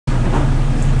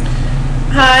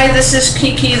Hi, this is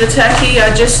Kiki the Techie.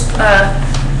 I just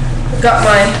got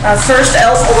my first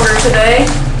elf order today.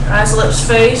 Eyes, lips,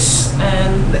 face,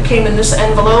 and it came in this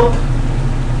envelope.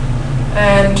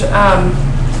 And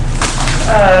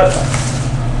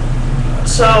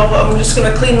so I'm just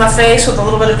going to clean my face with a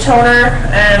little bit of toner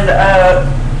and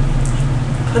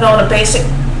put on a basic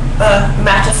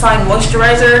mattifying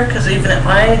moisturizer, because even at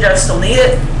my age I still need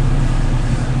it.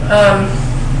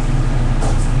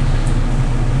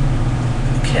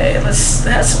 Okay,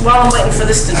 while I'm waiting for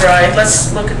this to dry,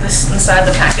 let's look at this inside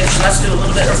the package and let's do a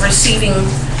little bit of receiving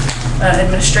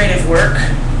administrative work.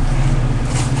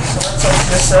 So let's open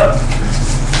this up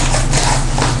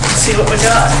and see what we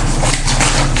got.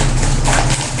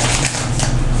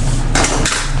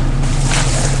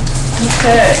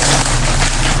 Okay,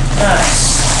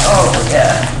 nice. Oh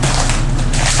yeah.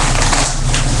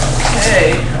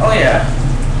 Okay, oh yeah.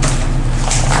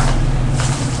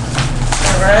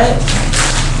 Alright.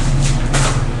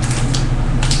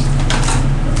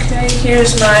 Okay,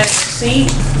 here's my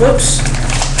receipt. Whoops.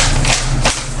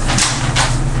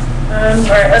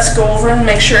 Alright, let's go over and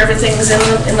make sure everything's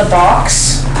in the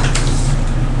box.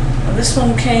 Well, this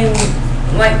one came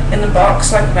like in the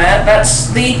box like that. That's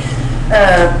the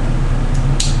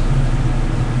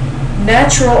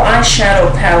natural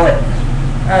eyeshadow palette,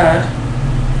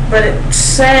 but it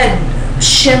said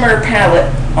shimmer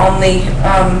palette on the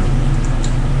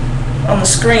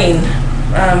screen,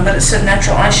 but it said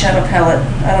natural eyeshadow palette.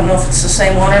 I don't know if it's the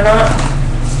same one or not.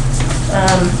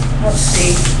 Let's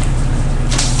see.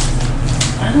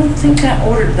 I don't think I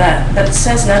ordered that, but it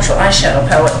says natural eyeshadow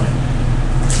palette.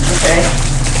 Okay.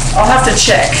 I'll have to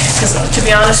check, because to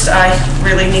be honest, I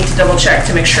really need to double check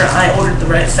to make sure I ordered the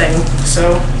right thing.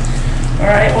 So,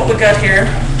 alright, what we got here,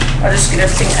 I'll just get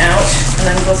everything out and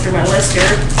then go through my list here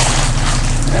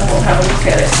and we'll have a look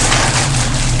at it.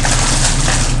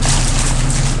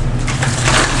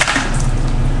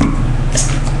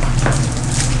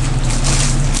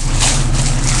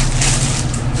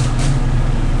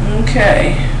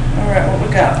 Okay, alright, what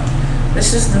we got?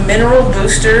 This is the Mineral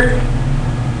Booster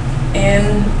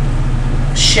in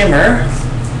Shimmer.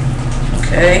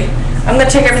 Okay, I'm going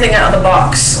to take everything out of the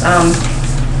box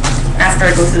after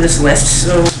I go through this list,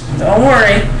 so don't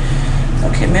worry.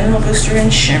 Okay, Mineral Booster in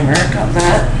Shimmer, got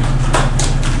that.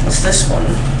 What's this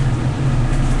one?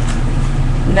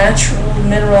 Natural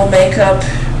Mineral Makeup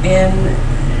in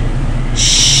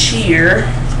Sheer.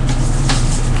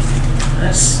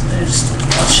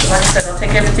 Like I said, I'll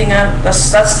take everything out.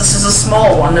 This is a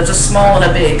small one. There's a small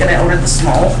and a big, and I ordered the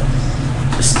small.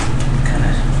 Just kind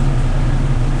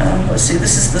of, let's see,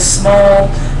 this is the small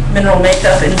mineral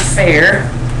makeup in Fair.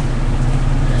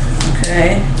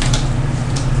 Okay.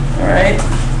 Alright.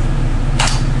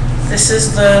 This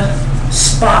is the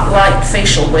Spotlight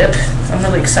Facial Whip. I'm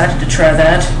really excited to try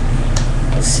that.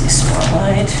 Let's see,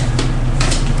 Spotlight.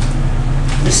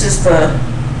 This is the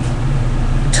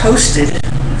Toasted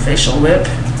Facial Whip.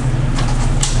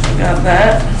 Got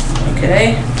that.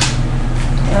 Okay.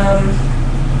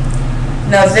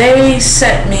 Now they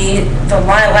sent me the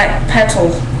Lilac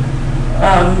Petal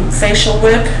facial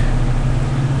whip,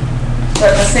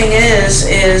 but the thing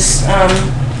is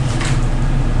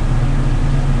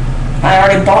I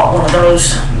already bought one of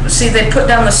those. See, they put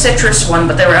down the citrus one,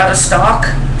 but they were out of stock,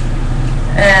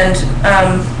 and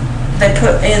they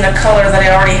put in a color that I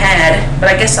already had, but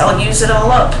I guess I'll use it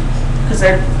all up, because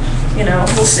they're, you know,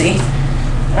 we'll see.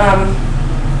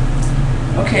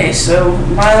 Okay, so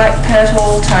Lilac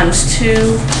Petal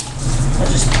 ×2. I'll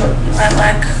just put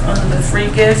lilac under the free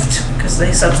gift, because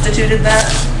they substituted that.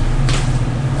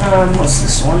 What's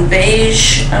this one?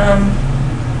 Beige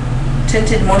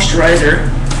Tinted Moisturizer.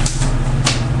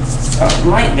 Oh,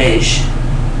 light beige.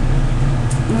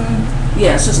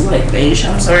 Yeah, it says light beige,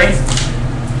 I'm sorry.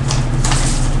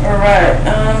 Alright,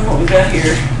 what we got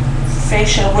here?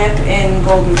 Facial Whip in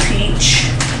Golden Peach.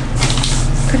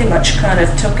 Pretty much kind of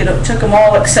took them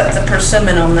all except the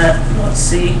persimmon on that. Let's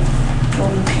see.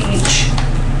 Golden Peach.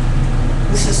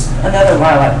 This is another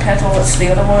Lilac Petal. What's the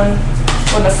other one?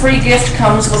 When the free gift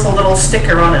comes with a little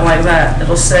sticker on it like that,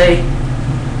 it'll say,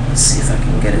 let's see if I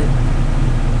can get it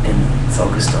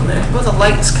focused on there. Well, the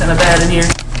light's kind of bad in here.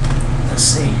 Let's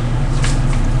see.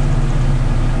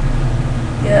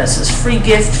 Yeah, it says free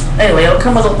gift. Anyway, it'll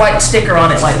come with a white sticker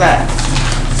on it like that.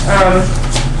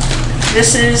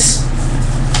 This is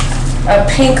a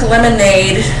pink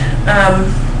lemonade.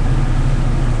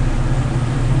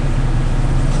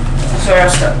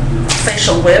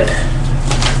 Facial whip.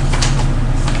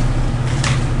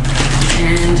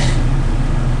 And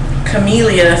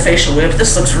Camellia facial whip.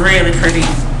 This looks really pretty.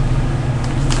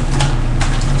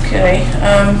 Okay.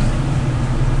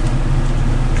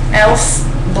 e.l.f.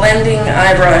 blending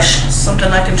eye brush, something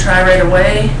I can try right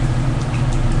away.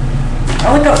 I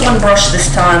only got one brush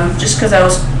this time, just because I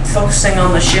was focusing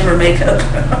on the shimmer makeup.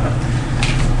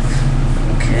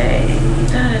 Okay,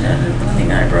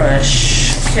 blending eye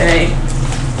brush. Okay,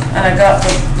 and I got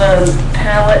the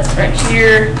palette right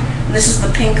here. This is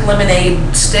the pink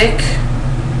lemonade stick.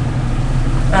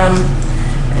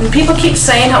 And people keep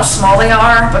saying how small they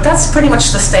are, but that's pretty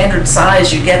much the standard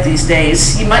size you get these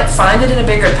days. You might find it in a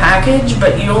bigger package,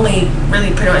 but you only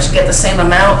really pretty much get the same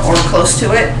amount or close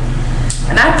to it.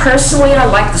 And I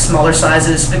like the smaller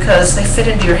sizes because they fit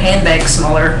into your handbag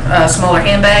smaller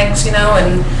handbags, you know,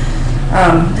 and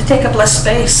they take up less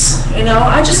space. You know,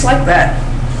 I just like that.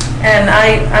 And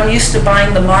I'm used to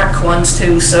buying the Mark ones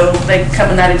too, so they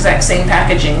come in that exact same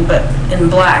packaging, but in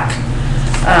black.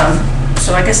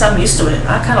 So I guess I'm used to it.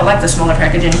 I kind of like the smaller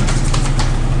packaging.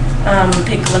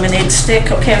 Pink lemonade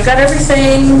stick. Okay, I've got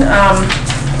everything.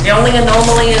 The only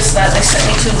anomaly is that they sent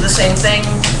me two of the same thing,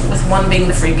 with one being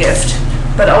the free gift.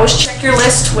 But always check your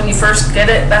list when you first get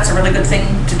it. That's a really good thing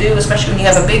to do, especially when you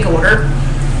have a big order.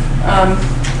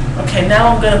 Okay,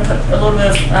 now I'm going to put a little bit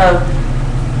of,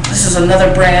 this is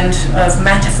another brand of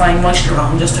mattifying moisture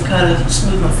on, just to kind of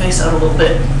smooth my face out a little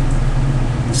bit.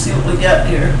 Let's see what we got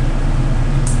here.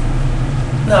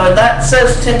 No, that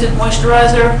says tinted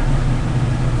moisturizer.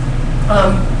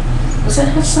 Does that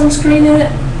have sunscreen in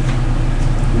it?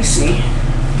 Let me see.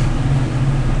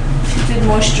 Tinted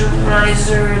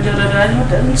moisturizer, It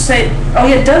doesn't say. Oh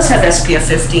yeah, it does have SPF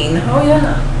 15. Oh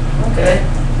yeah. Okay.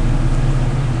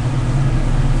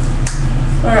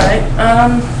 Alright.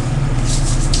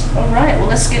 Alright, well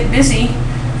let's get busy.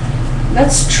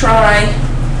 Let's try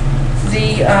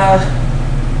the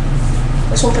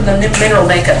let's open the mineral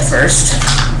makeup first.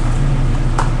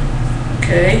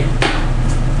 Okay.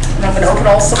 And I'm going to open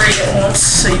all three at once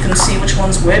so you can see which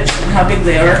one's which and how big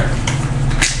they are.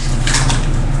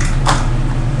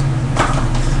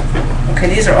 Okay,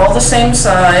 these are all the same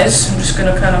size. I'm just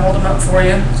going to kind of hold them up for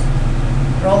you.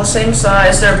 They're all the same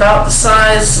size. They're about the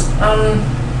size, oh,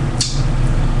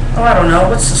 I don't know.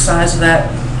 What's the size of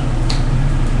that?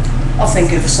 I'll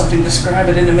think of something to describe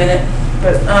it in a minute.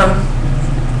 But,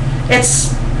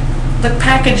 the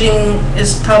packaging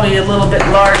is probably a little bit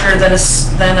larger than a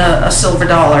silver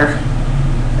dollar,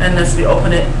 and if you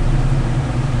open it,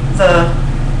 the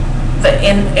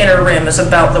inner rim is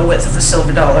about the width of a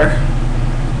silver dollar,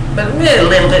 but a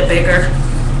little bit bigger.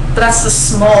 But that's the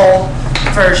small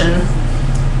version.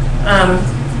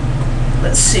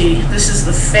 Let's see. This is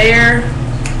the fair,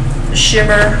 the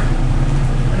shimmer,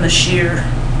 and the sheer.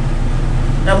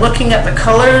 Now, looking at the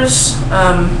colors.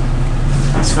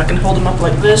 Let's see if I can hold them up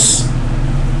like this.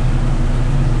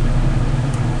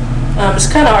 It's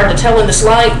kind of hard to tell in this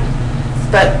light,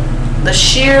 but the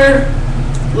sheer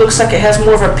looks like it has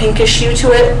more of a pinkish hue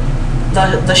to it.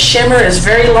 The shimmer is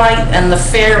very light, and the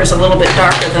fair is a little bit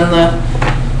darker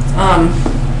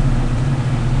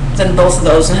than both of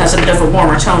those, and has a bit of a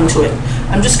warmer tone to it.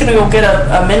 I'm just going to go get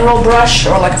a mineral brush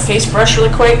or like a face brush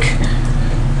really quick.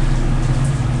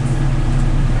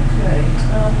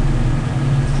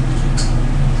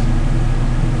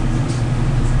 Okay.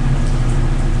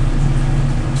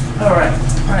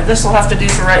 Alright, this will have to do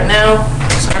for right now.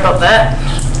 Sorry about that.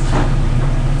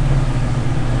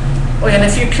 Oh, and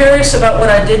if you're curious about what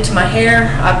I did to my hair,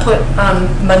 I put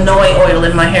Manoi oil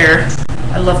in my hair.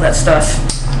 I love that stuff.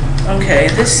 Okay,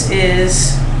 this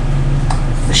is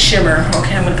the shimmer.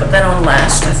 Okay, I'm going to put that on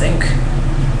last, I think.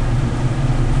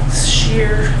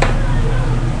 Sheer.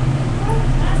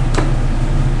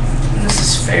 And this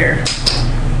is fair.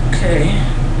 Okay.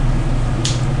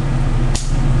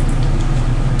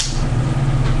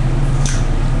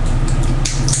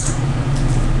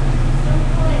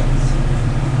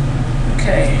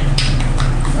 Okay.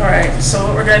 Alright, so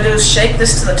what we're going to do is shake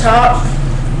this to the top.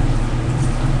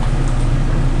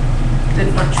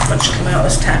 Didn't much come out.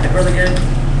 Let's tap it really good.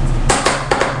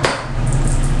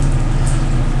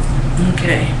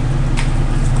 Okay.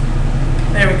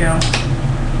 There we go.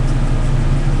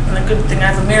 And the good thing, I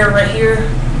have a mirror right here.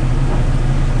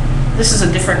 This is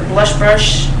a different blush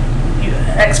brush. You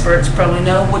experts probably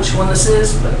know which one this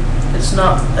is, but it's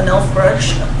not an e.l.f.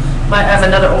 brush. Might have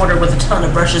another order with a ton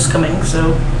of brushes coming,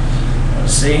 so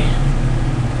let's see.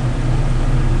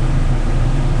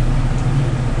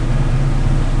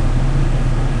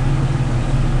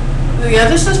 Yeah,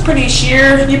 this is pretty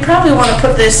sheer. You probably want to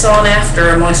put this on after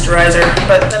a moisturizer,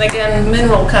 but then again,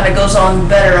 mineral kind of goes on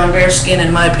better on bare skin,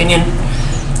 in my opinion.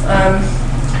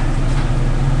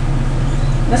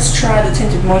 Let's try the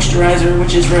tinted moisturizer,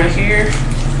 which is right here.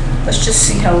 Let's just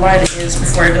see how light it is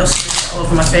before I go all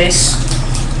over my face.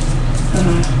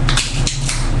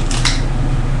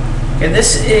 Okay,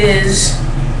 this is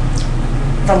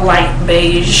the light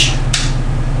beige,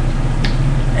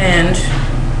 and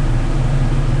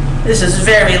this is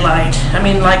very light. I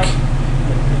mean, like,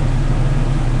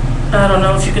 I don't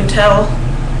know if you can tell,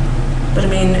 but I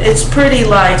mean, it's pretty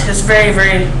light. It's very,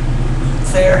 very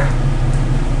fair.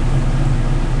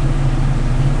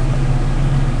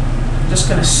 Just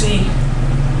gonna see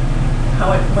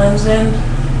how it blends in.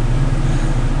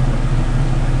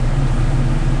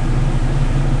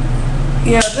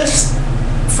 Yeah, this,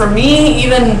 for me,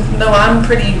 even though I'm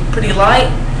pretty light,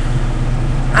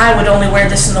 I would only wear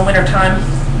this in the winter time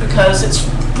because it's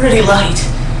pretty light.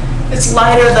 It's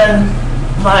lighter than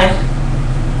my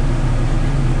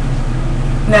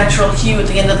natural hue at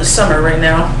the end of the summer right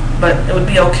now, but it would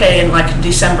be okay in like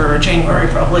December or January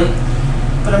probably.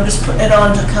 But I'm just putting it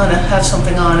on to kind of have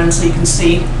something on, and so you can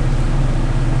see.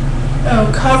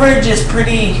 Coverage is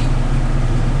pretty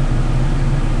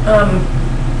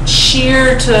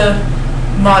sheer to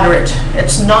moderate.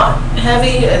 It's not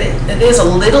heavy. It is a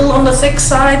little on the thick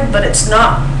side, but it's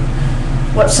not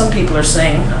what some people are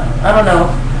saying. I don't know.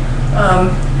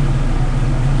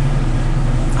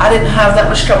 I didn't have that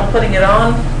much trouble putting it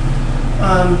on,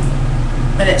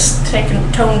 and it's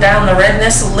toned down the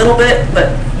redness a little bit,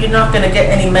 but you're not going to get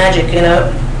any magic in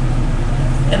a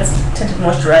tinted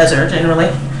moisturizer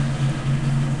generally.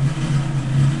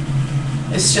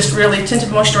 It's just really, tinted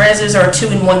moisturizers are a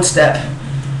 2-in-1 step,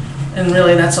 and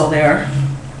really that's all they are.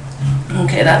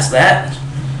 Okay, that's that.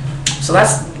 So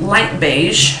that's light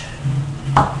beige.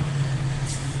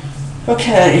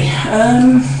 Okay,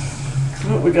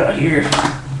 what we got here?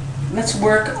 Let's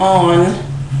work on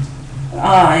the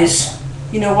eyes.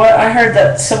 You know what? I heard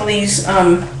that some of these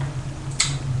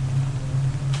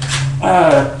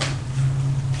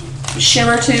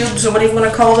shimmer tubes, or what do you want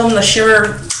to call them, the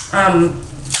shimmer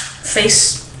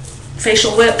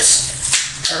facial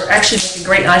whips, are actually a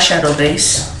great eyeshadow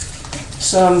base.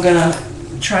 So I'm gonna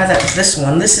try that with this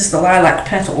one. This is the Lilac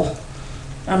Petal.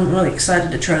 I'm really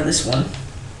excited to try this one.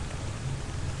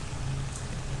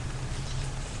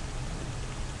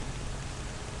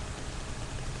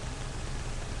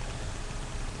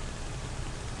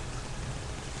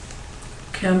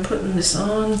 Okay, I'm putting this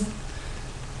on.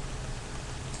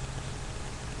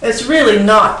 It's really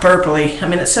not purpley. I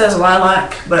mean, it says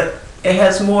lilac, but it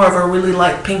has more of a really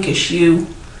light pinkish hue.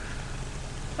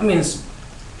 I mean, it's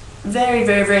very,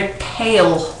 very, very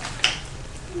pale,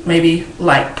 maybe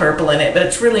light purple in it, but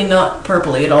it's really not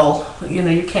purpley at all. You know,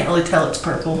 you can't really tell it's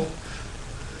purple.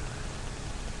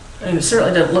 I mean, it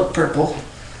certainly doesn't look purple.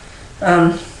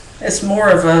 It's more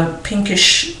of a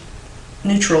pinkish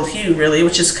neutral hue, really,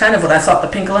 which is kind of what I thought the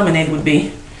pink lemonade would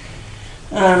be.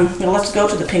 Well, let's go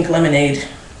to the pink lemonade,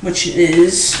 which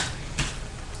is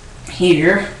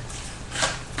here.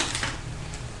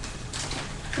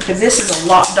 Okay, this is a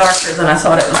lot darker than I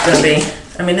thought it was going to be.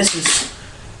 I mean, this is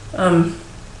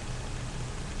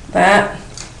that,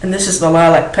 and this is the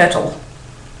Lilac Petal.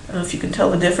 I don't know if you can tell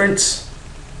the difference,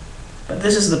 but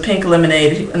this is the pink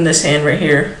lemonade in this hand right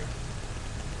here.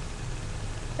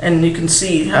 And you can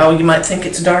see how you might think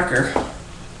it's darker.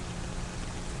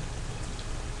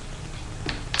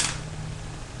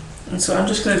 And so I'm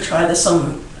just going to try this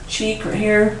on the cheek right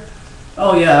here.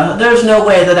 Oh yeah, there's no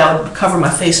way that I would cover my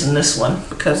face in this one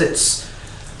because it's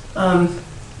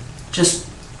just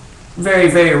very,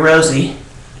 very rosy.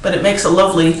 But it makes a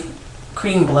lovely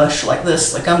cream blush like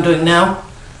this, like I'm doing now.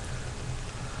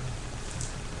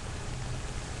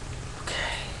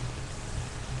 Okay.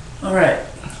 Alright.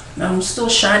 I'm still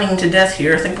shining to death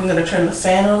here. I think I'm going to turn the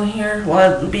fan on here.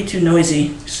 Well, it would be too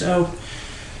noisy. So,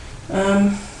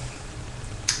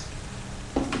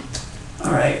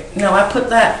 alright. Now I put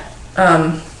that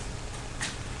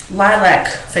lilac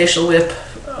facial whip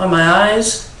on my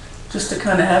eyes just to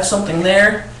kind of have something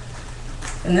there.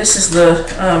 And this is the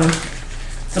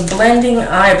blending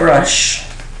eye brush.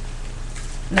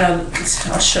 Now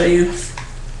I'll show you.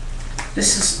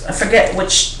 This is, I forget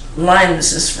which line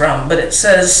this is from, but it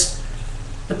says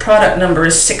the product number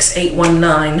is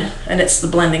 6819, and it's the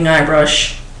blending eye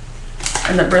brush,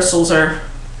 and the bristles are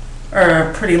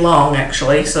pretty long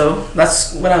actually, so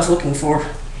that's what I was looking for.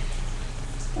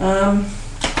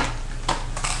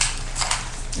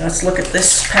 Let's look at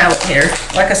this palette here.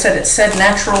 Like I said, it said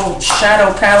natural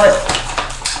shadow palette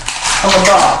on the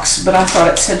box, but I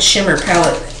thought it said shimmer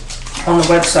palette on the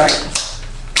website.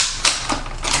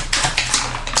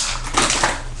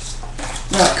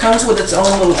 Now it comes with its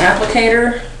own little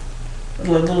applicator, a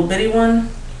little bitty one.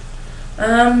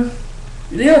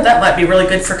 Yeah, that might be really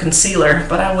good for concealer,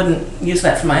 but I wouldn't use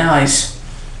that for my eyes.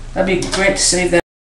 That'd be great to save that.